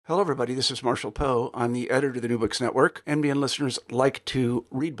Hello, everybody. This is Marshall Poe. I'm the editor of the New Books Network. NBN listeners like to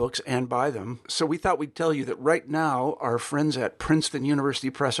read books and buy them. So we thought we'd tell you that right now, our friends at Princeton University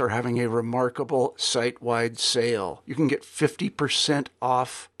Press are having a remarkable site-wide sale. You can get 50%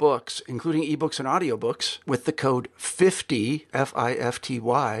 off books, including ebooks and audiobooks, with the code 50,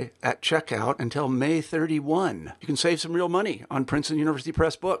 F-I-F-T-Y, at checkout until May 31. You can save some real money on Princeton University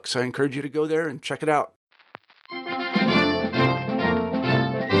Press books. I encourage you to go there and check it out.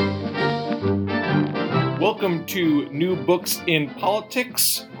 Welcome to New Books in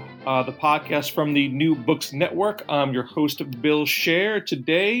Politics, the podcast from the New Books Network. I'm your host, Bill Scher.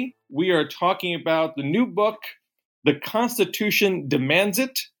 Today, we are talking about the new book, The Constitution Demands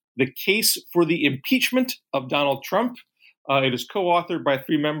It, The Case for the Impeachment of Donald Trump. It is co-authored by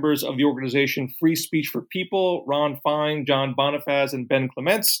three members of the organization Free Speech for People, Ron Fine, John Bonifaz, and Ben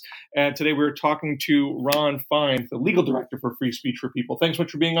Clements. And today we're talking to Ron Fine, the legal director for Free Speech for People. Thanks so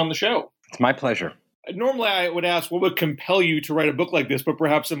much for being on the show. It's my pleasure. Normally, I would ask, what would compel you to write a book like this? But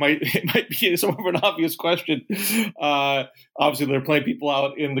perhaps it might be somewhat of an obvious question. Obviously, there are plenty of people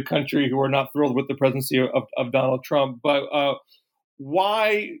out in the country who are not thrilled with the presidency of Donald Trump. But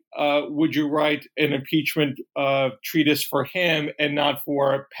why would you write an impeachment treatise for him and not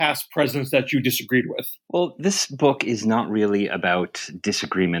for past presidents that you disagreed with? Well, this book is not really about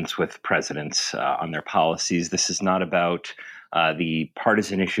disagreements with presidents on their policies. This is not about the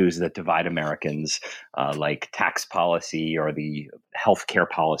partisan issues that divide Americans, like tax policy or the healthcare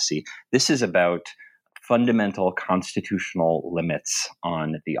policy. This is about fundamental constitutional limits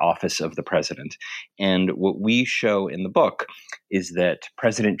on the office of the president. And what we show in the book is that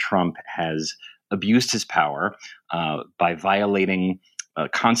President Trump has abused his power by violating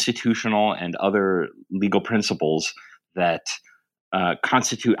constitutional and other legal principles that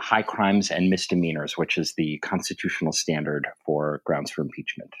constitute high crimes and misdemeanors, which is the constitutional standard for grounds for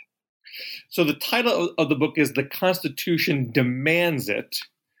impeachment. So the title of the book is The Constitution Demands It.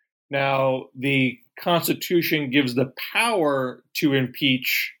 Now, the Constitution gives the power to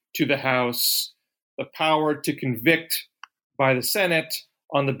impeach to the House, the power to convict by the Senate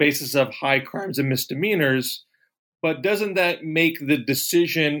on the basis of high crimes and misdemeanors. But doesn't that make the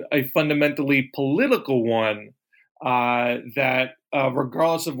decision a fundamentally political one? That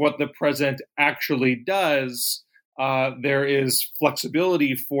regardless of what the president actually does, there is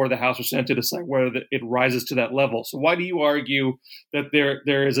flexibility for the House or Senate to decide whether it rises to that level. So why do you argue that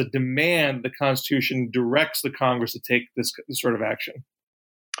there is a demand the Constitution directs the Congress to take this sort of action?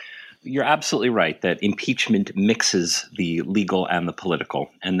 You're absolutely right that impeachment mixes the legal and the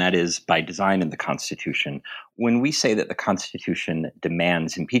political, and that is by design in the Constitution. When we say that the Constitution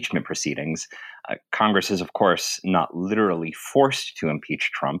demands impeachment proceedings, Congress is, of course, not literally forced to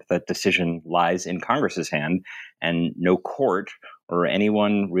impeach Trump. That decision lies in Congress's hand, and no court or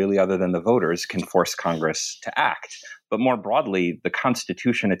anyone really other than the voters can force Congress to act. But more broadly, the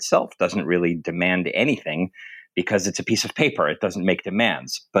Constitution itself doesn't really demand anything, because it's a piece of paper. It doesn't make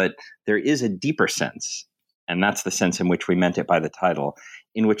demands. But there is a deeper sense, and that's the sense in which we meant it by the title,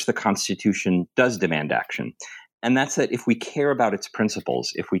 in which the Constitution does demand action. And that's that if we care about its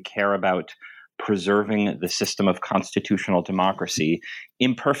principles, if we care about preserving the system of constitutional democracy,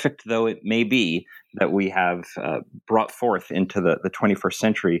 imperfect though it may be, that we have brought forth into the 21st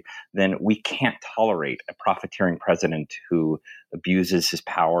century, then we can't tolerate a profiteering president who abuses his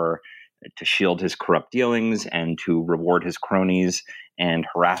power to shield his corrupt dealings and to reward his cronies and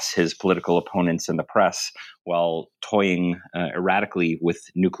harass his political opponents in the press while toying erratically with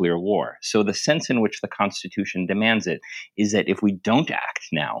nuclear war. So the sense in which the Constitution demands it is that if we don't act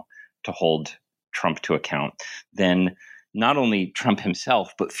now to hold Trump to account, then not only Trump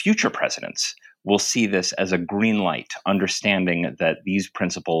himself, but future presidents will see this as a green light, understanding that these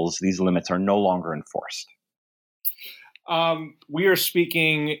principles, these limits are no longer enforced. We are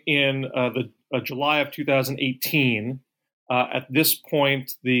speaking in July of 2018. At this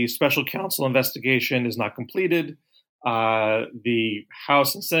point, the special counsel investigation is not completed. The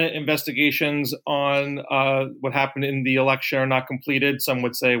House and Senate investigations on what happened in the election are not completed. Some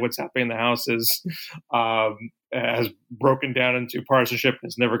would say what's happening in the House is has broken down into partisanship and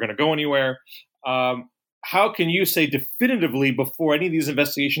is never going to go anywhere. How can you say definitively before any of these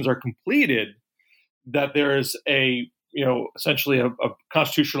investigations are completed that there is essentially a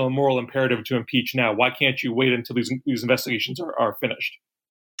constitutional and moral imperative to impeach now? Why can't you wait until these investigations are finished?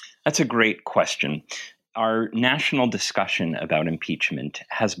 That's a great question. Our national discussion about impeachment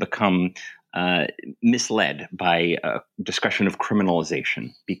has become misled by a discussion of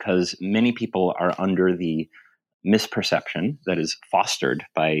criminalization, because many people are under the misperception that is fostered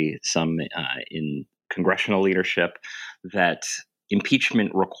by some in congressional leadership that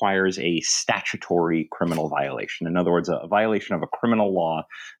impeachment requires a statutory criminal violation. In other words, a violation of a criminal law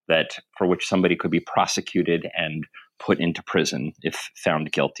that for which somebody could be prosecuted and put into prison if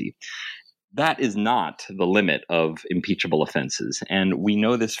found guilty. That is not the limit of impeachable offenses. And we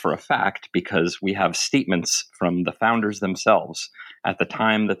know this for a fact because we have statements from the founders themselves at the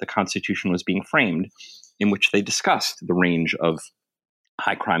time that the Constitution was being framed, in which they discussed the range of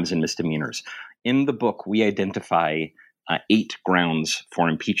high crimes and misdemeanors. In the book, we identify 8 grounds for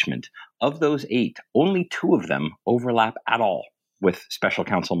impeachment. Of those 8, only 2 of them overlap at all with Special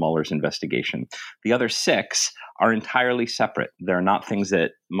Counsel Mueller's investigation. The other 6 are entirely separate. They're not things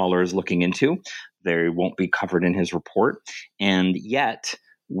that Mueller is looking into. They won't be covered in his report. And yet,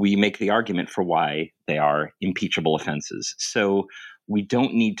 we make the argument for why they are impeachable offenses. So we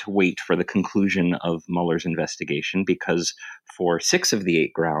don't need to wait for the conclusion of Mueller's investigation because for 6 of the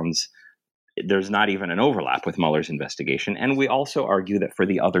 8 grounds, there's not even an overlap with Mueller's investigation. And we also argue that for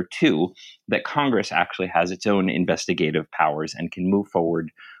the other 2, that Congress actually has its own investigative powers and can move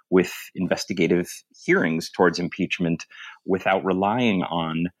forward with investigative hearings towards impeachment without relying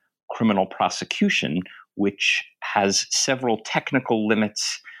on criminal prosecution, which has several technical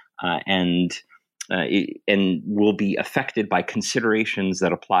limits and will be affected by considerations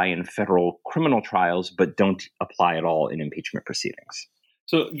that apply in federal criminal trials but don't apply at all in impeachment proceedings.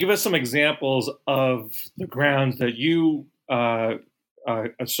 So give us some examples of the grounds that you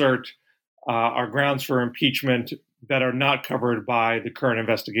assert are grounds for impeachment that are not covered by the current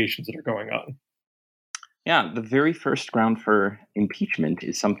investigations that are going on. Yeah, the very first ground for impeachment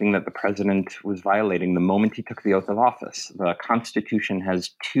is something that the president was violating the moment he took the oath of office. The Constitution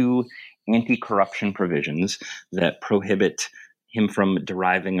has 2 anti-corruption provisions that prohibit him from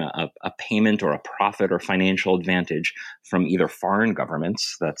deriving a payment or a profit or financial advantage from either foreign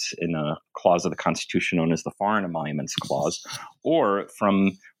governments, that's in a clause of the Constitution known as the Foreign Emoluments Clause, or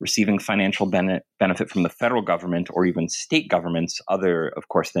from receiving financial benefit from the federal government or even state governments, other, of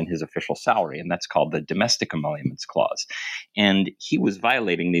course, than his official salary, and that's called the Domestic Emoluments Clause. And he was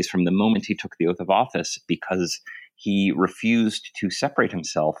violating these from the moment he took the oath of office because he refused to separate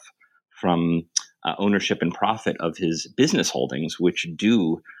himself from ownership and profit of his business holdings, which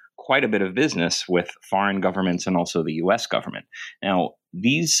do quite a bit of business with foreign governments and also the U.S. government. Now,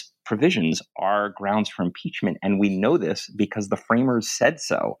 these provisions are grounds for impeachment, and we know this because the framers said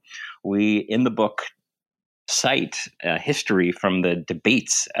so. We, in the book, cite history from the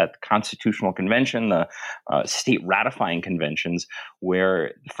debates at the Constitutional Convention, the state ratifying conventions,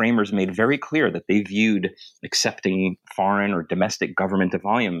 where the framers made very clear that they viewed accepting foreign or domestic government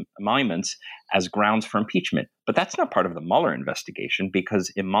emoluments as grounds for impeachment. But that's not part of the Mueller investigation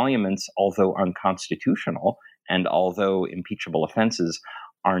because emoluments, although unconstitutional and although impeachable offenses,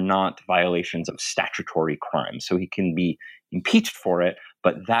 are not violations of statutory crimes. So he can be impeached for it,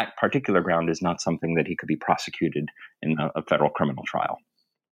 but that particular ground is not something that he could be prosecuted in a federal criminal trial.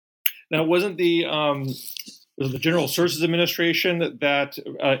 Now, wasn't the General Services Administration that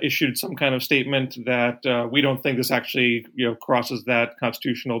issued some kind of statement that we don't think this actually crosses that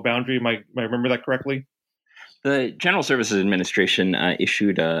constitutional boundary? Am I remember that correctly? The General Services Administration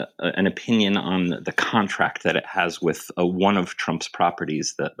issued an opinion on the contract that it has with one of Trump's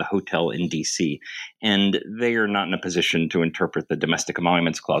properties, the hotel in D.C., and they are not in a position to interpret the Domestic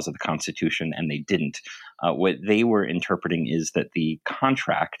Emoluments Clause of the Constitution, and they didn't. What they were interpreting is that the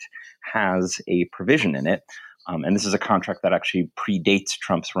contract has a provision in it, and this is a contract that actually predates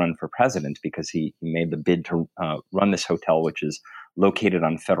Trump's run for president because he made the bid to run this hotel, which is located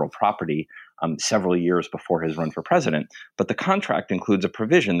on federal property, several years before his run for president. But the contract includes a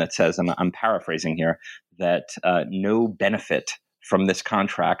provision that says, and I'm paraphrasing here, that no benefit from this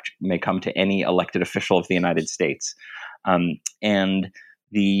contract may come to any elected official of the United States. And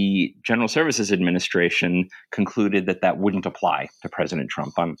the General Services Administration concluded that that wouldn't apply to President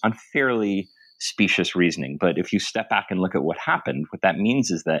Trump on fairly specious reasoning. But if you step back and look at what happened, what that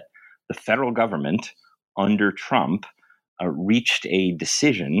means is that the federal government under Trump reached a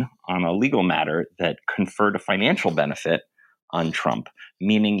decision on a legal matter that conferred a financial benefit on Trump,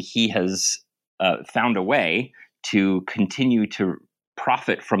 meaning he has found a way to continue to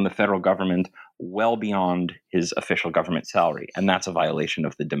profit from the federal government well beyond his official government salary. And that's a violation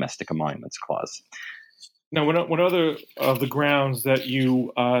of the Domestic Emoluments Clause. Now, one other of the grounds that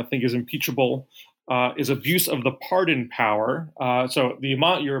you think is impeachable is abuse of the pardon power. So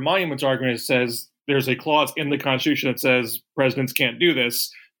your emoluments argument says there's a clause in the Constitution that says presidents can't do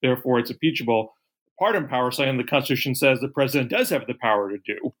this, therefore it's impeachable. Pardon power, saying the Constitution says the president does have the power to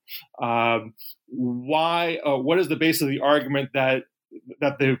do. What is the basis of the argument that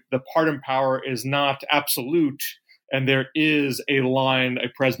the pardon power is not absolute and there is a line a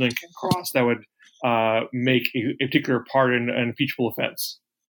president can cross that would make a particular pardon an impeachable offense?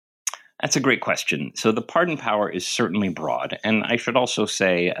 That's a great question. So the pardon power is certainly broad. And I should also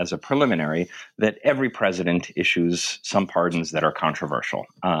say, as a preliminary, that every president issues some pardons that are controversial.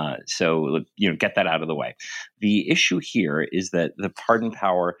 So get that out of the way. The issue here is that the pardon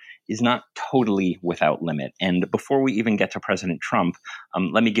power is not totally without limit. And before we even get to President Trump,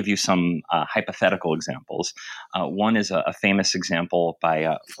 let me give you some hypothetical examples. One is a famous example by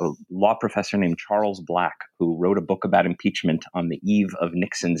a law professor named Charles Black, who wrote a book about impeachment on the eve of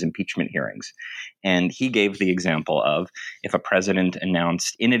Nixon's impeachment hearings. And he gave the example of if a president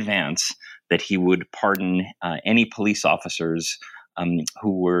announced in advance that he would pardon any police officers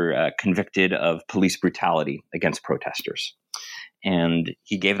who were convicted of police brutality against protesters. And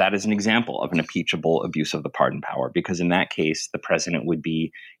he gave that as an example of an impeachable abuse of the pardon power, because in that case, the president would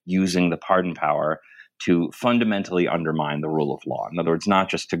be using the pardon power to fundamentally undermine the rule of law. In other words, not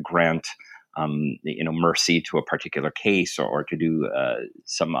just to grant mercy to a particular case or to do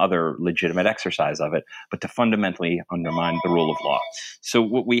some other legitimate exercise of it, but to fundamentally undermine the rule of law. So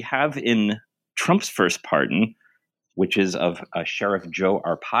what we have in Trump's first pardon, which is of Sheriff Joe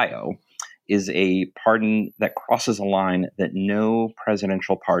Arpaio, is a pardon that crosses a line that no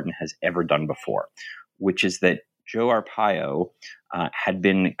presidential pardon has ever done before, which is that Joe Arpaio had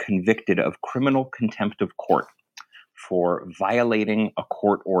been convicted of criminal contempt of court for violating a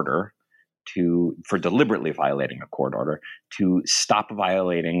court order for deliberately violating a court order to stop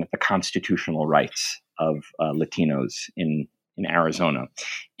violating the constitutional rights of Latinos in Arizona.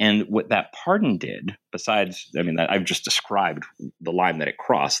 And what that pardon did, besides, that I've just described the line that it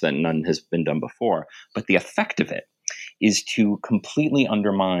crossed, that none has been done before, but the effect of it is to completely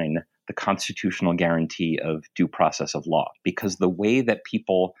undermine the constitutional guarantee of due process of law, because the way that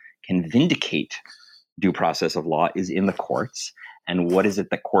people can vindicate due process of law is in the courts. And what is it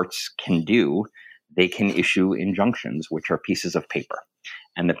that courts can do? They can issue injunctions, which are pieces of paper.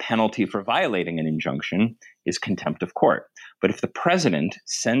 And the penalty for violating an injunction is contempt of court. But if the president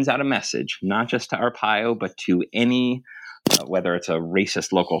sends out a message, not just to Arpaio, but to any, whether it's a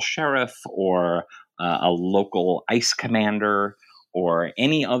racist local sheriff or a local ICE commander or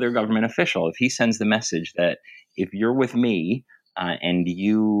any other government official, if he sends the message that if you're with me and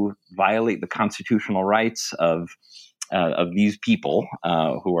you violate the constitutional rights of these people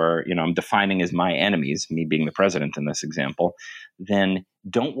who are, I'm defining as my enemies, me being the president in this example, then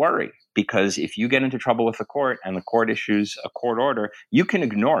don't worry, because if you get into trouble with the court and the court issues a court order, you can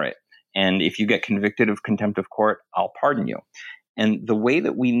ignore it. And if you get convicted of contempt of court, I'll pardon you. And the way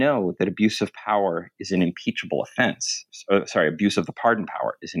that we know that abuse of power is an impeachable offense, abuse of the pardon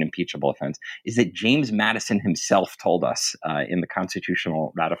power is an impeachable offense, is that James Madison himself told us in the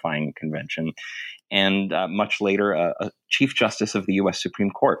Constitutional Ratifying Convention. And much later, a Chief Justice of the U.S.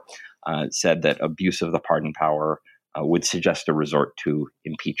 Supreme Court said that abuse of the pardon power would suggest a resort to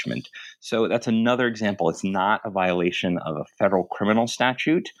impeachment. So that's another example. It's not a violation of a federal criminal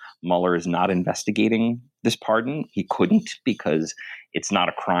statute. Mueller is not investigating this pardon. He couldn't, because it's not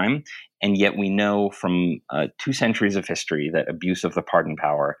a crime. And yet we know from 2 centuries of history that abuse of the pardon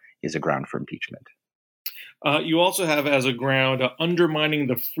power is a ground for impeachment. You also have as a ground undermining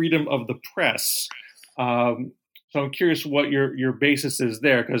the freedom of the press. So I'm curious what your basis is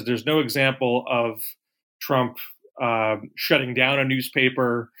there, because there's no example of Trump shutting down a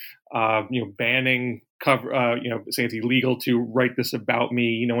newspaper, banning cover, saying it's illegal to write this about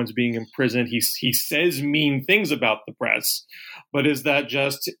me. No one's being imprisoned. He says mean things about the press, but is that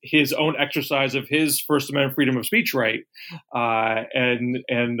just his own exercise of his First Amendment freedom of speech right, and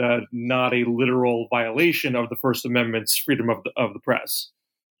not a literal violation of the First Amendment's freedom of the press?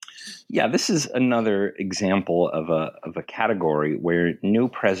 Yeah, this is another example of a category where no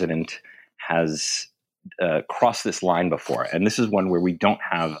president has crossed this line before. And this is one where we don't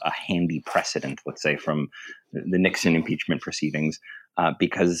have a handy precedent, let's say, from the Nixon impeachment proceedings,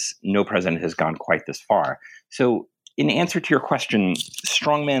 because no president has gone quite this far. So in answer to your question,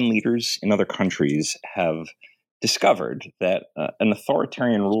 strongman leaders in other countries have discovered that an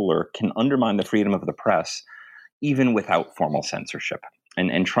authoritarian ruler can undermine the freedom of the press even without formal censorship.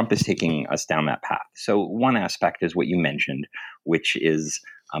 And Trump is taking us down that path. So one aspect is what you mentioned, which is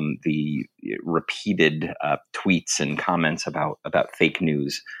the repeated tweets and comments about fake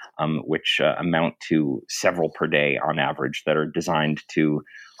news, which amount to several per day on average, that are designed to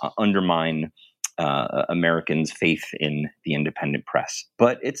undermine Americans' faith in the independent press.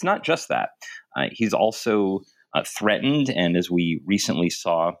 But it's not just that. He's also threatened, and as we recently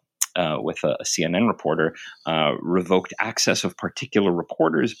saw with a CNN reporter, revoked access of particular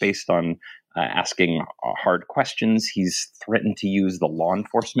reporters based on asking hard questions. He's threatened to use the law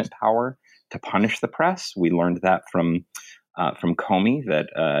enforcement power to punish the press. We learned that from Comey,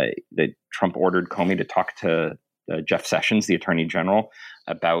 that Trump ordered Comey to talk to Jeff Sessions, the Attorney General,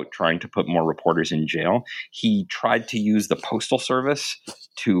 about trying to put more reporters in jail. He tried to use the Postal Service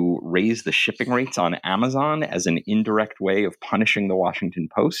to raise the shipping rates on Amazon as an indirect way of punishing the Washington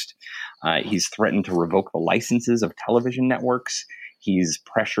Post. He's threatened to revoke the licenses of television networks. He's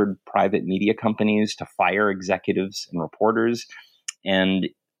pressured private media companies to fire executives and reporters. And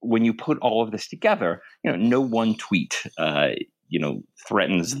when you put all of this together, no one tweet,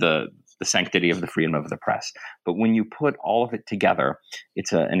 threatens the sanctity of the freedom of the press. But when you put all of it together,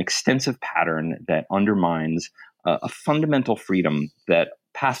 it's an extensive pattern that undermines a fundamental freedom that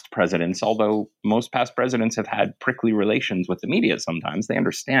past presidents, although most past presidents have had prickly relations with the media sometimes, they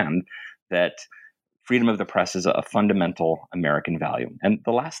understand that freedom of the press is a fundamental American value. And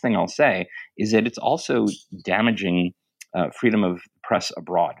the last thing I'll say is that it's also damaging freedom of press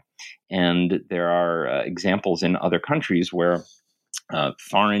abroad. And there are examples in other countries where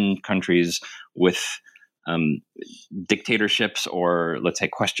foreign countries with dictatorships or, let's say,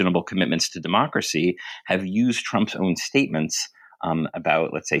 questionable commitments to democracy have used Trump's own statements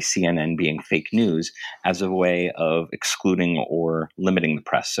about, let's say, CNN being fake news as a way of excluding or limiting the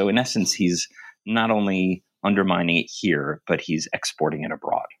press. So in essence, he's not only undermining it here, but he's exporting it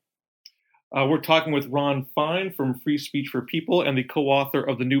abroad. We're talking with Ron Fine from Free Speech for People and the co-author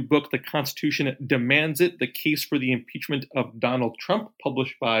of the new book, The Constitution Demands It, The Case for the Impeachment of Donald Trump,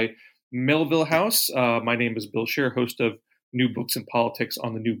 published by Melville House. My name is Bill Scher, host of New Books in Politics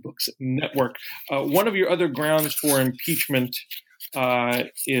on the New Books Network. One of your other grounds for impeachment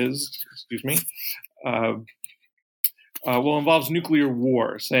involves nuclear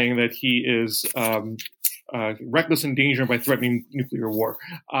war, saying that he is reckless endangerment by threatening nuclear war.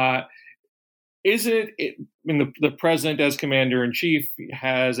 Isn't it? The president, as commander-in-chief,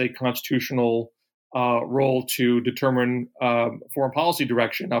 has a constitutional role to determine foreign policy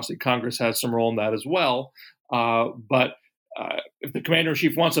direction. Obviously, Congress has some role in that as well. But if the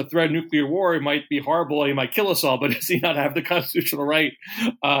commander-in-chief wants to threaten nuclear war, it might be horrible. He might kill us all. But does he not have the constitutional right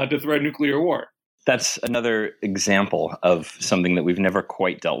to threaten nuclear war? That's another example of something that we've never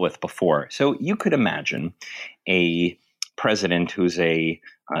quite dealt with before. So you could imagine a president who's a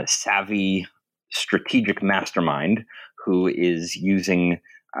savvy, strategic mastermind who is using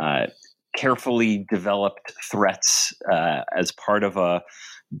carefully developed threats as part of a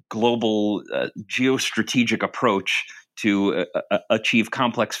global geostrategic approach to achieve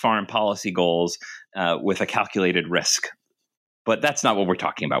complex foreign policy goals with a calculated risk. But that's not what we're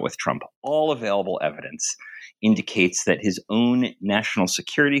talking about with Trump. All available evidence indicates that his own national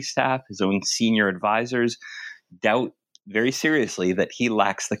security staff, his own senior advisors, doubt very seriously that he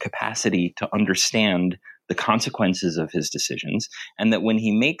lacks the capacity to understand the consequences of his decisions, and that when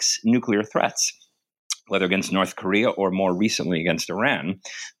he makes nuclear threats, whether against North Korea or more recently against Iran,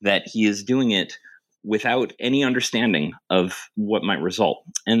 that he is doing it without any understanding of what might result.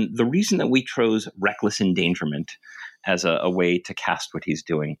 And the reason that we chose reckless endangerment as a way to cast what he's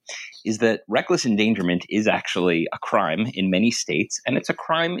doing is that reckless endangerment is actually a crime in many states, and it's a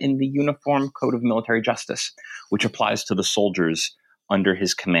crime in the Uniform Code of Military Justice, which applies to the soldiers under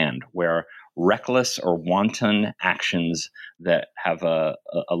his command, where reckless or wanton actions that have a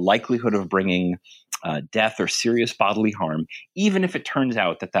likelihood of bringing death or serious bodily harm, even if it turns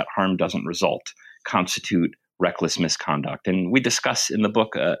out that that harm doesn't result, constitute reckless misconduct. And we discuss in the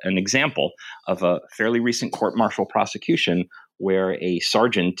book an example of a fairly recent court-martial prosecution where a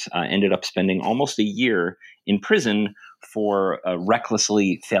sergeant ended up spending almost a year in prison for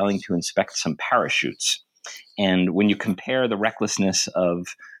recklessly failing to inspect some parachutes. And when you compare the recklessness of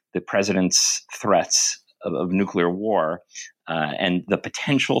the president's threats of nuclear war and the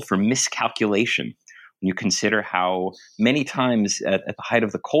potential for miscalculation, when you consider how many times at the height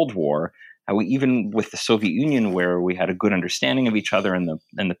of the Cold War, even with the Soviet Union, where we had a good understanding of each other and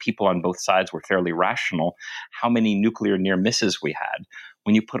the people on both sides were fairly rational, how many nuclear near misses we had.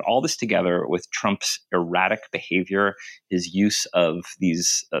 When you put all this together with Trump's erratic behavior, his use of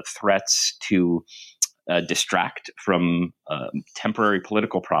these threats to distract from temporary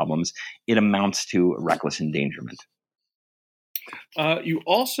political problems, it amounts to reckless endangerment. You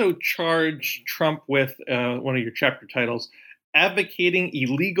also charge Trump with one of your chapter titles, advocating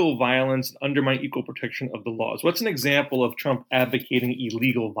illegal violence and undermine equal protection of the laws. What's an example of Trump advocating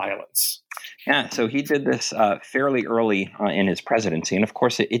illegal violence? Yeah, so he did this fairly early in his presidency. And of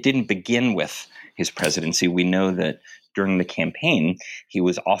course, it didn't begin with his presidency. We know that during the campaign, he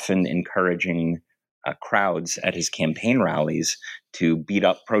was often encouraging crowds at his campaign rallies to beat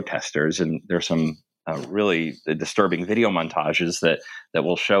up protesters. And there's some really disturbing video montages that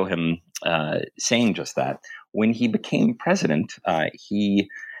will show him saying just that. When he became president, he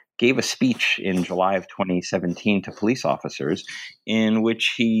gave a speech in July of 2017 to police officers in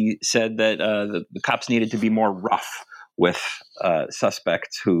which he said that the cops needed to be more rough with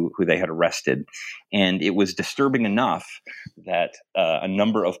suspects who they had arrested. And it was disturbing enough that a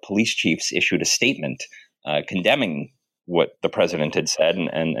number of police chiefs issued a statement condemning what the president had said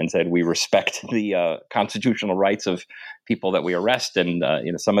and said, we respect the constitutional rights of people that we arrest. And,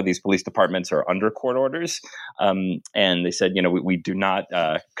 some of these police departments are under court orders. And they said, we do not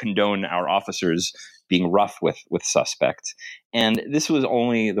condone our officers being rough with suspects. And this was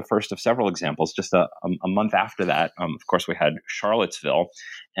only the first of several examples. Just a month after that, of course, we had Charlottesville.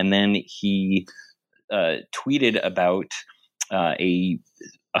 And then he tweeted about a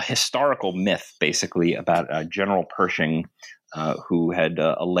historical myth, basically, about General Pershing, who had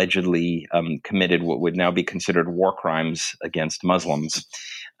allegedly committed what would now be considered war crimes against Muslims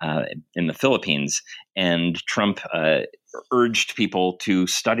in the Philippines. And Trump urged people to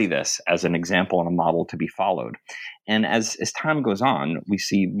study this as an example and a model to be followed. And as time goes on, we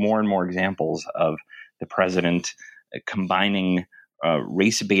see more and more examples of the president combining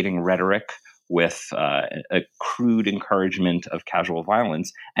race-baiting rhetoric with a crude encouragement of casual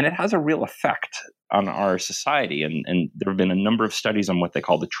violence. And it has a real effect on our society. And there have been a number of studies on what they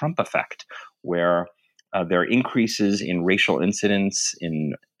call the Trump effect, where there are increases in racial incidents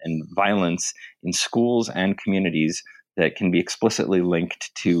and violence in schools and communities that can be explicitly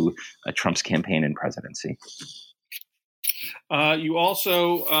linked to Trump's campaign and presidency. You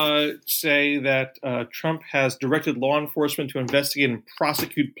also say that Trump has directed law enforcement to investigate and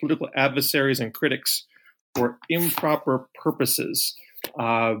prosecute political adversaries and critics for improper purposes.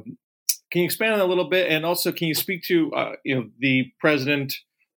 Can you expand on that a little bit? And also, can you speak to the president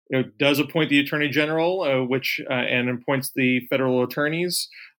does appoint the attorney general, and appoints the federal attorneys?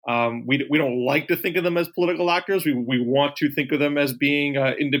 We don't like to think of them as political actors. We want to think of them as being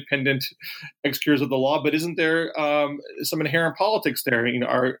independent executors of the law. But isn't there some inherent politics there?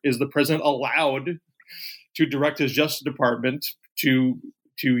 Is the president allowed to direct his Justice Department to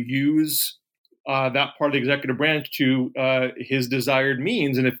use that part of the executive branch to his desired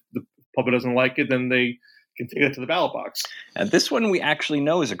means? And if the public doesn't like it, then they can take it to the ballot box. This one we actually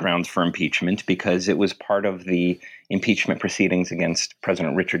know is a grounds for impeachment because it was part of the impeachment proceedings against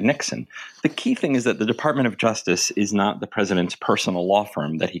President Richard Nixon. The key thing is that the Department of Justice is not the president's personal law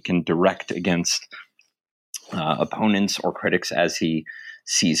firm that he can direct against opponents or critics as he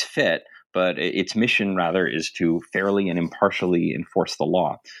sees fit, but its mission rather is to fairly and impartially enforce the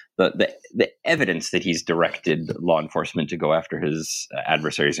law. The evidence that he's directed law enforcement to go after his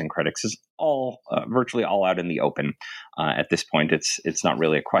adversaries and critics is virtually all out in the open. At this point, it's not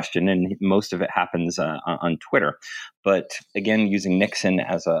really a question, and most of it happens on Twitter. But again, using Nixon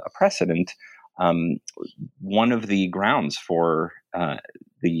as a precedent, one of the grounds for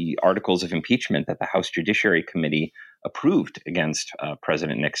the articles of impeachment that the House Judiciary Committee approved against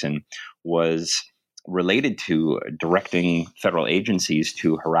President Nixon was related to directing federal agencies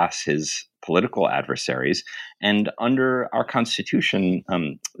to harass his political adversaries. And under our Constitution,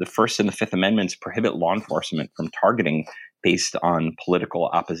 the First and the Fifth Amendments prohibit law enforcement from targeting based on political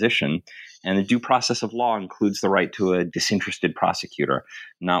opposition. And the due process of law includes the right to a disinterested prosecutor,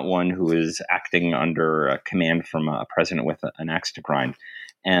 not one who is acting under a command from a president with an axe to grind.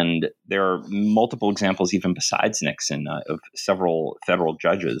 And there are multiple examples, even besides Nixon, of several federal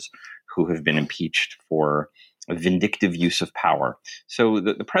judges who have been impeached for a vindictive use of power. So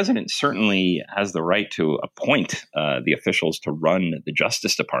the president certainly has the right to appoint the officials to run the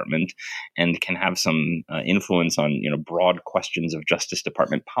Justice Department and can have some influence on broad questions of Justice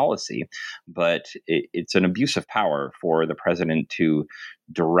Department policy. But it's an abuse of power for the president to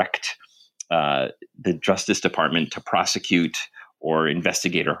direct the Justice Department to prosecute or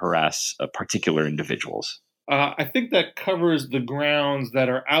investigate or harass particular individuals. I think that covers the grounds that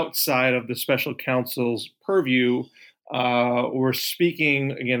are outside of the special counsel's purview. We're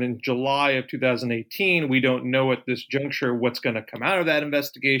speaking, again, in July of 2018. We don't know at this juncture what's going to come out of that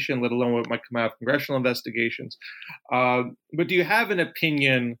investigation, let alone what might come out of congressional investigations. But do you have an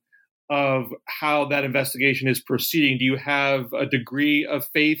opinion of how that investigation is proceeding? Do you have a degree of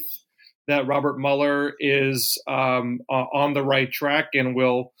faith that Robert Mueller is on the right track and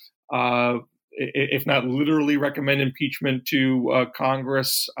will if not literally recommend impeachment to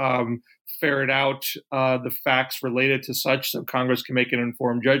Congress, ferret out the facts related to such so Congress can make an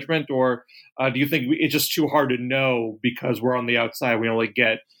informed judgment? Or do you think it's just too hard to know because we're on the outside? We only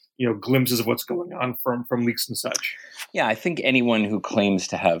get glimpses of what's going on from leaks and such. Yeah, I think anyone who claims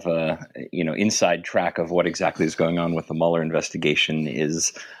to have a inside track of what exactly is going on with the Mueller investigation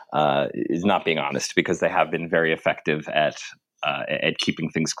is not being honest, because they have been very effective at keeping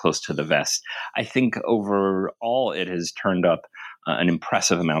things close to the vest. I think overall it has turned up an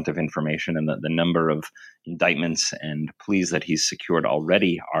impressive amount of information, and the number of indictments and pleas that he's secured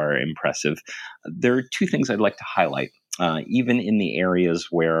already are impressive. There are two things I'd like to highlight. Even in the areas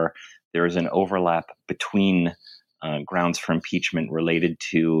where there is an overlap between grounds for impeachment related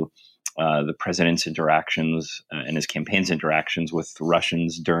to the president's interactions and his campaign's interactions with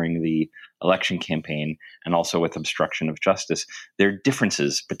Russians during the election campaign, and also with obstruction of justice, there are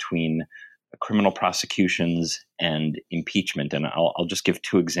differences between criminal prosecutions and impeachment. And I'll just give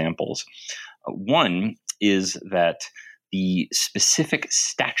two examples. One is that the specific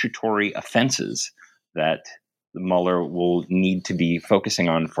statutory offenses that Mueller will need to be focusing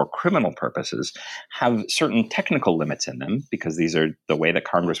on for criminal purposes have certain technical limits in them, because these are the way that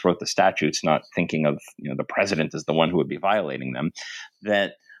Congress wrote the statutes, not thinking of the president as the one who would be violating them,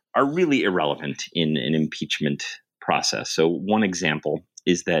 that are really irrelevant in an impeachment process. So one example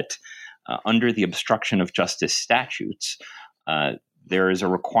is that under the obstruction of justice statutes, there is a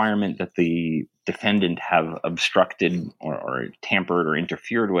requirement that the defendant have obstructed or tampered or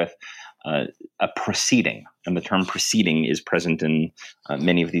interfered with a proceeding. And the term proceeding is present in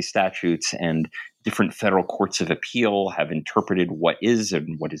many of these statutes, and different federal courts of appeal have interpreted what is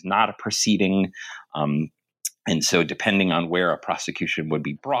and what is not a proceeding. And so depending on where a prosecution would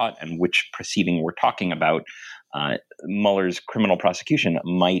be brought and which proceeding we're talking about, Mueller's criminal prosecution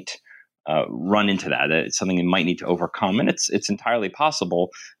might run into that. It's something he might need to overcome. And it's entirely possible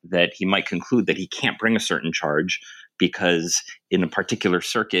that he might conclude that he can't bring a certain charge because in a particular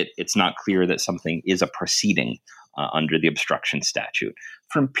circuit, it's not clear that something is a proceeding under the obstruction statute.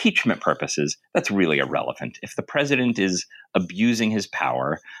 For impeachment purposes, that's really irrelevant. If the president is abusing his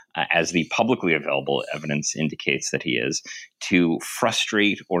power, as the publicly available evidence indicates that he is, to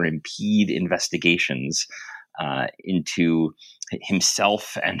frustrate or impede investigations into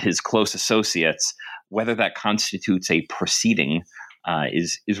himself and his close associates, whether that constitutes a proceeding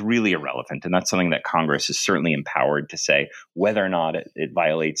is really irrelevant. And that's something that Congress is certainly empowered to say whether or not it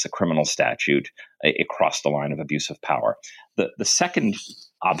violates a criminal statute. It crossed the line of abuse of power. The second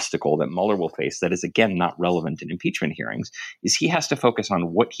obstacle that Mueller will face that is, again, not relevant in impeachment hearings is he has to focus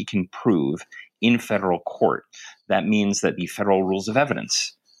on what he can prove in federal court. That means that the federal rules of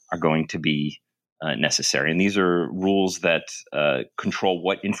evidence are going to be necessary. And these are rules that control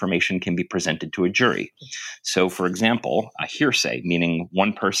what information can be presented to a jury. So, for example, a hearsay, meaning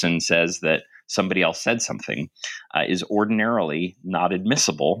one person says that somebody else said something, is ordinarily not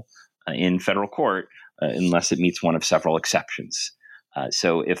admissible in federal court unless it meets one of several exceptions.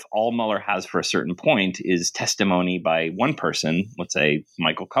 So if all Mueller has for a certain point is testimony by one person, let's say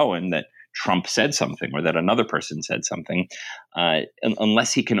Michael Cohen, that Trump said something or that another person said something,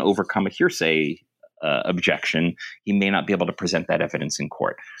 unless he can overcome a hearsay objection, he may not be able to present that evidence in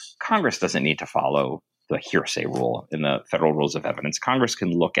court. Congress doesn't need to follow the hearsay rule in the federal rules of evidence. Congress can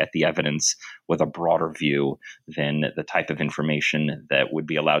look at the evidence with a broader view than the type of information that would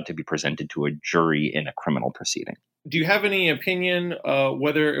be allowed to be presented to a jury in a criminal proceeding. Do you have any opinion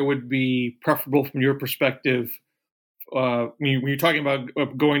whether it would be preferable from your perspective when you're talking about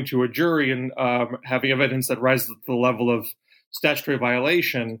going to a jury and having evidence that rises to the level of statutory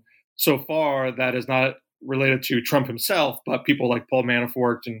violation? So far, that is not related to Trump himself, but people like Paul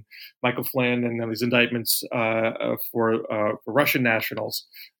Manafort and Michael Flynn and these indictments for Russian nationals.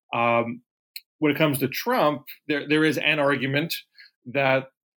 When it comes to Trump, there is an argument that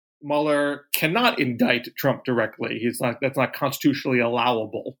Mueller cannot indict Trump directly. That's not constitutionally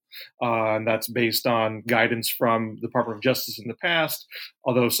allowable, and that's based on guidance from the Department of Justice in the past.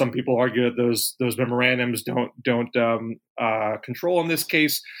 Although some people argue that those memorandums don't control in this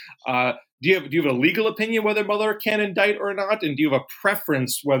case. Do you have a legal opinion whether Mueller can indict or not, and do you have a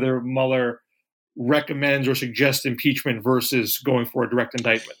preference whether Mueller recommends or suggests impeachment versus going for a direct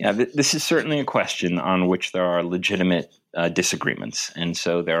indictment? Yeah, this is certainly a question on which there are legitimate disagreements. And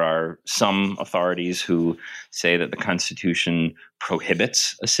so there are some authorities who say that the Constitution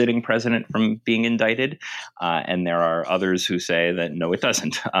prohibits a sitting president from being indicted. And there are others who say that, no, it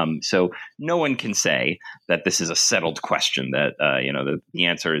doesn't. So no one can say that this is a settled question, that the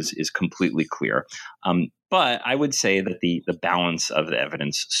answer is completely clear. But I would say that the balance of the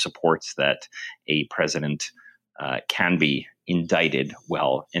evidence supports that a president can be indicted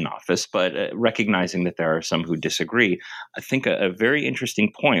while in office. But recognizing that there are some who disagree, I think a very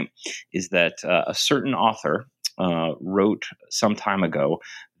interesting point is that a certain author wrote some time ago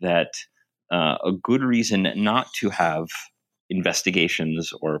that a good reason not to have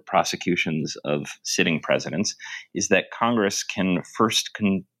investigations or prosecutions of sitting presidents is that Congress can first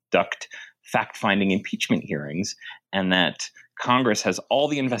conduct fact-finding impeachment hearings, and that Congress has all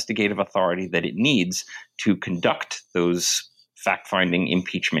the investigative authority that it needs to conduct those fact-finding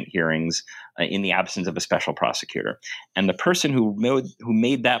impeachment hearings in the absence of a special prosecutor. And the person who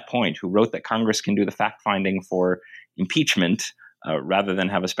made that point, who wrote that Congress can do the fact-finding for impeachment rather than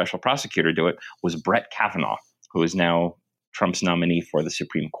have a special prosecutor do it, was Brett Kavanaugh, who is now Trump's nominee for the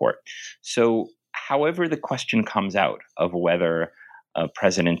Supreme Court. So however the question comes out of whether a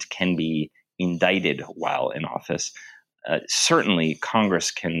president can be indicted while in office, certainly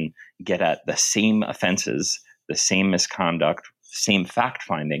Congress can get at the same offenses, the same misconduct, same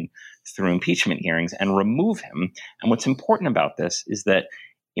fact-finding through impeachment hearings and remove him. And what's important about this is that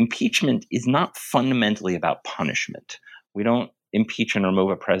impeachment is not fundamentally about punishment. We don't impeach and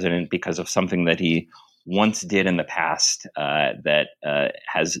remove a president because of something that he once did in the past that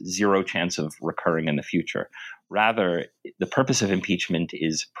has zero chance of recurring in the future. Rather, the purpose of impeachment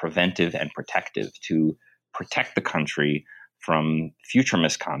is preventive and protective, to protect the country from future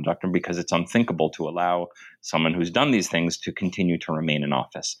misconduct, and because it's unthinkable to allow someone who's done these things to continue to remain in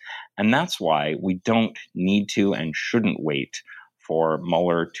office. And that's why we don't need to and shouldn't wait for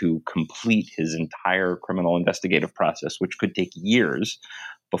Mueller to complete his entire criminal investigative process, which could take years,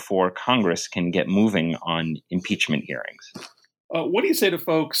 before Congress can get moving on impeachment hearings. What do you say to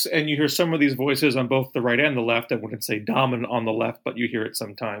folks, and you hear some of these voices on both the right and the left, I wouldn't say dominant on the left, but you hear it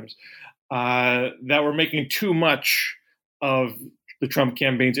sometimes, that we're making too much of the Trump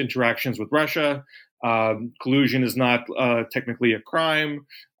campaign's interactions with Russia. Collusion is not technically a crime.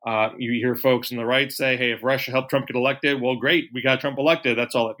 You hear folks on the right say, hey, if Russia helped Trump get elected, well, great, we got Trump elected.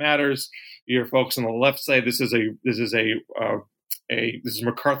 That's all that matters. You hear folks on the left say this is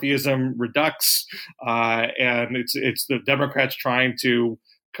McCarthyism redux, and it's the Democrats trying to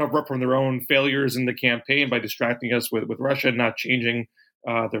cover up from their own failures in the campaign by distracting us with Russia, not changing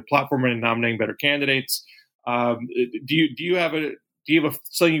their platform and nominating better candidates. Do you have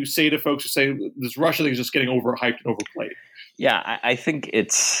something you say to folks who say this Russia thing is just getting overhyped and overplayed? Yeah, I think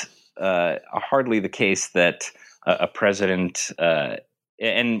it's hardly the case that a president.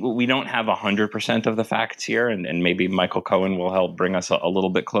 And we don't have 100% of the facts here, and maybe Michael Cohen will help bring us a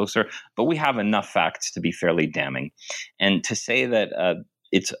little bit closer, but we have enough facts to be fairly damning. And to say that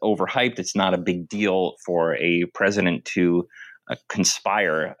it's overhyped, it's not a big deal for a president to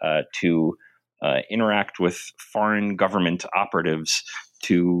conspire to interact with foreign government operatives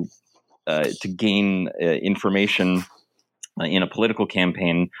to gain information in a political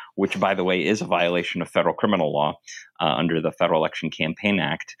campaign, which, by the way, is a violation of federal criminal law under the Federal Election Campaign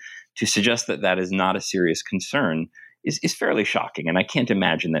Act, to suggest that that is not a serious concern is fairly shocking. And I can't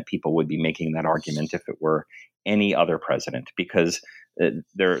imagine that people would be making that argument if it were any other president, because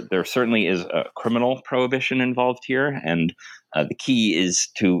there certainly is a criminal prohibition involved here. And the key is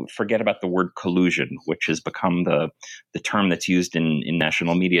to forget about the word collusion, which has become the term that's used in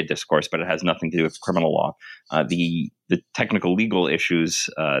national media discourse, but it has nothing to do with criminal law. The technical legal issues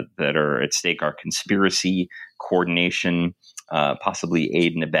that are at stake are conspiracy, coordination, possibly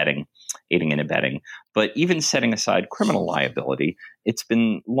aiding and abetting. But even setting aside criminal liability, it's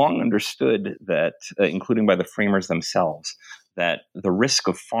been long understood that, including by the framers themselves, that the risk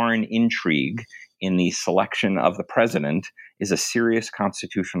of foreign intrigue in the selection of the president is a serious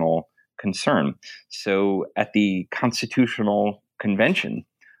constitutional concern. So at the Constitutional Convention,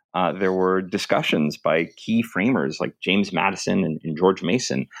 there were discussions by key framers like James Madison and George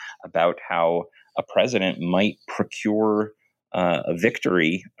Mason about how a president might procure a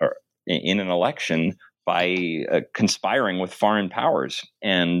victory in an election by conspiring with foreign powers,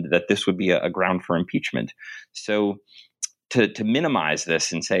 and that this would be a ground for impeachment. So to minimize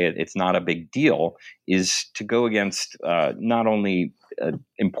this and say it's not a big deal is to go against not only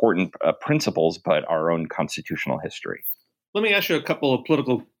important principles, but our own constitutional history. Let me ask you a couple of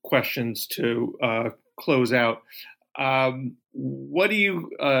political questions to close out. What do you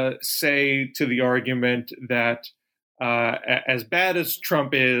say to the argument that as bad as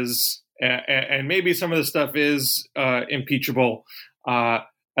Trump is, and maybe some of the stuff is impeachable,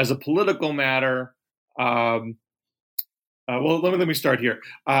 as a political matter, let me start here.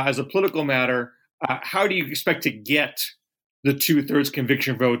 As a political matter, how do you expect to get the 2/3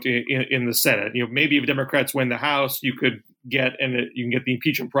 conviction vote in the Senate? Maybe if Democrats win the House, you can get the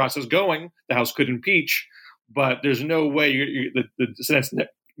impeachment process going. The House could impeach, but there's no way the Senate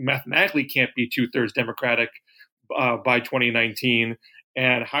mathematically can't be 2/3 Democratic by 2019.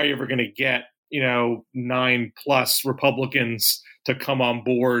 And how are you ever going to get 9+ Republicans to come on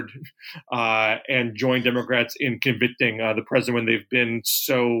board and join Democrats in convicting the president when they've been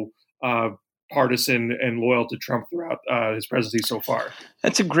so partisan and loyal to Trump throughout his presidency so far?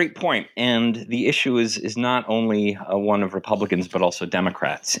 That's a great point. And the issue is not only one of Republicans, but also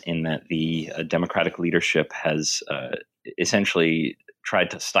Democrats, in that the Democratic leadership has essentially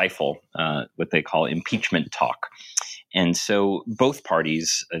tried to stifle what they call impeachment talk. And so both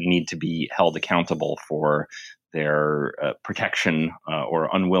parties need to be held accountable for their protection or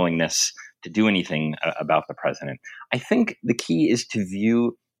unwillingness to do anything about the president. I think the key is to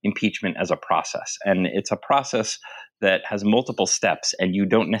view impeachment as a process, and it's a process that has multiple steps, and you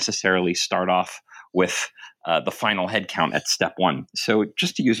don't necessarily start off with the final head count at step one. So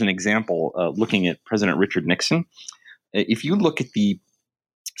just to use an example, looking at President Richard Nixon, if you look at the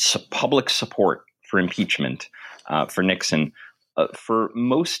public support for impeachment for Nixon, for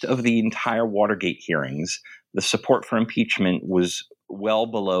most of the entire Watergate hearings, the support for impeachment was well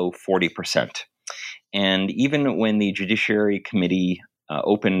below 40%. And even when the Judiciary Committee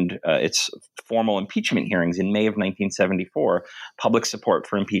opened its formal impeachment hearings in May of 1974, public support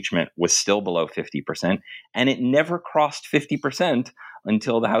for impeachment was still below 50%, and it never crossed 50%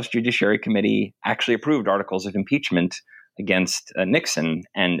 until the House Judiciary Committee actually approved articles of impeachment against Nixon,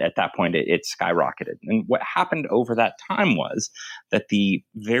 and at that point it skyrocketed. And what happened over that time was that the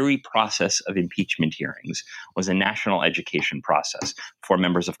very process of impeachment hearings was a national education process for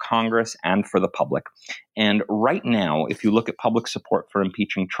members of Congress and for the public. And right now, if you look at public support for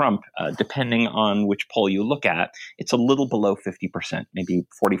impeaching Trump, depending on which poll you look at, it's a little below 50%, maybe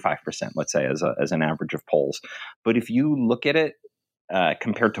 45%, let's say, as an average of polls. But if you look at it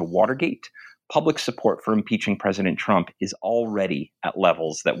compared to Watergate, public support for impeaching President Trump is already at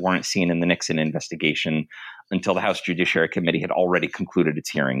levels that weren't seen in the Nixon investigation until the House Judiciary Committee had already concluded its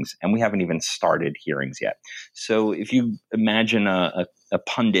hearings, and we haven't even started hearings yet. So if you imagine a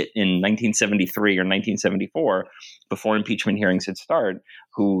pundit in 1973 or 1974, before impeachment hearings had started,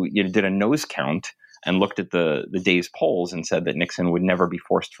 who did a nose count and looked at the day's polls and said that Nixon would never be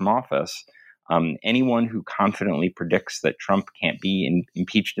forced from office, anyone who confidently predicts that Trump can't be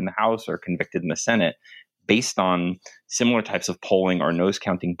impeached in the House or convicted in the Senate, based on similar types of polling or nose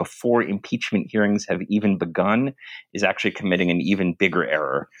counting before impeachment hearings have even begun, is actually committing an even bigger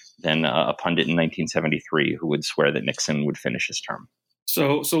error than a pundit in 1973 who would swear that Nixon would finish his term.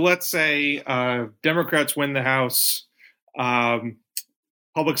 So let's say Democrats win the House.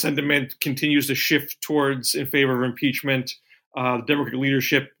 Public sentiment continues to shift towards in favor of impeachment. The Democratic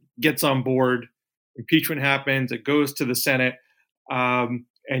leadership gets on board, impeachment happens, it goes to the Senate, and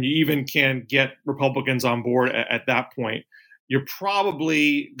you even can get Republicans on board at that point. You're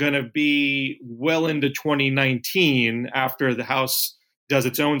probably going to be well into 2019 after the House does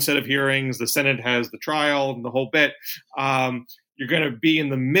its own set of hearings, the Senate has the trial and the whole bit. You're going to be in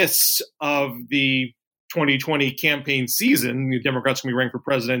the midst of the 2020 campaign season. The Democrats are going to be running for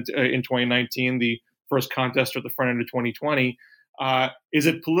president in 2019, the first contest at the front end of 2020. Is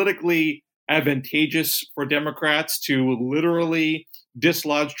it politically advantageous for Democrats to literally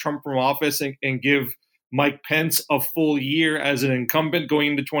dislodge Trump from office and give Mike Pence a full year as an incumbent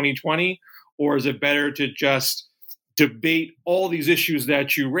going into 2020? Or is it better to just debate all these issues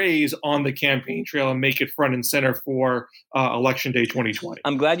that you raise on the campaign trail and make it front and center for Election Day 2020?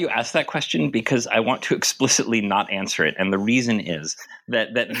 I'm glad you asked that question, because I want to explicitly not answer it. And the reason is that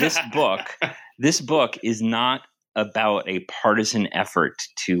this book is not about a partisan effort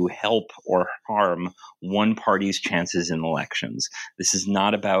to help or harm one party's chances in elections. This is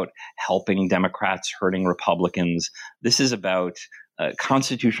not about helping Democrats, hurting Republicans. This is about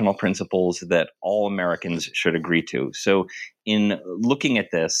constitutional principles that all Americans should agree to. So in looking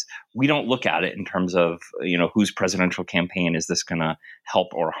at this, we don't look at it in terms of, whose presidential campaign is this going to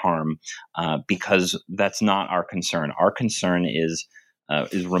help or harm, because that's not our concern. Our concern is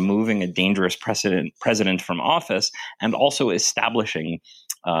removing a dangerous president from office, and also establishing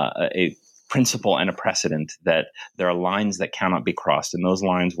a principle and a precedent that there are lines that cannot be crossed, and those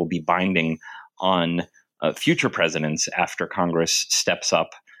lines will be binding on future presidents after Congress steps up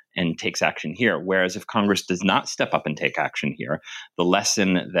and takes action here. Whereas if Congress does not step up and take action here, the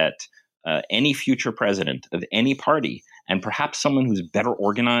lesson that any future president of any party, and perhaps someone who's better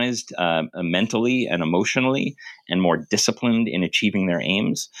organized mentally and emotionally and more disciplined in achieving their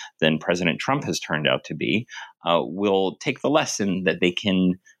aims than President Trump has turned out to be, will take the lesson that they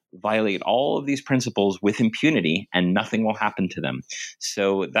can violate all of these principles with impunity and nothing will happen to them.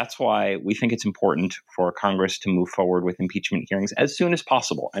 So that's why we think it's important for Congress to move forward with impeachment hearings as soon as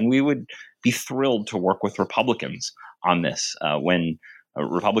possible. And we would be thrilled to work with Republicans on this when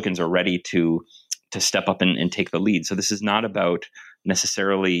Republicans are ready to step up and take the lead. So this is not about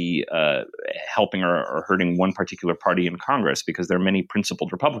necessarily helping or hurting one particular party in Congress, because there are many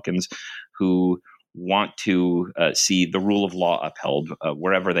principled Republicans who want to see the rule of law upheld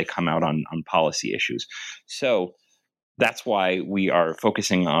wherever they come out on policy issues. So that's why we are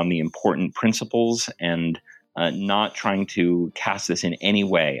focusing on the important principles and not trying to cast this in any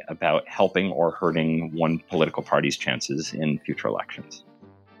way about helping or hurting one political party's chances in future elections.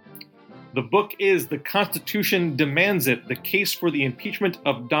 The book is The Constitution Demands It, The Case for the Impeachment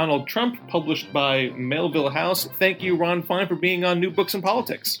of Donald Trump, published by Melville House. Thank you, Ron Fine, for being on New Books in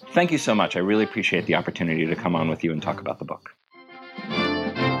Politics. Thank you so much. I really appreciate the opportunity to come on with you and talk about the book.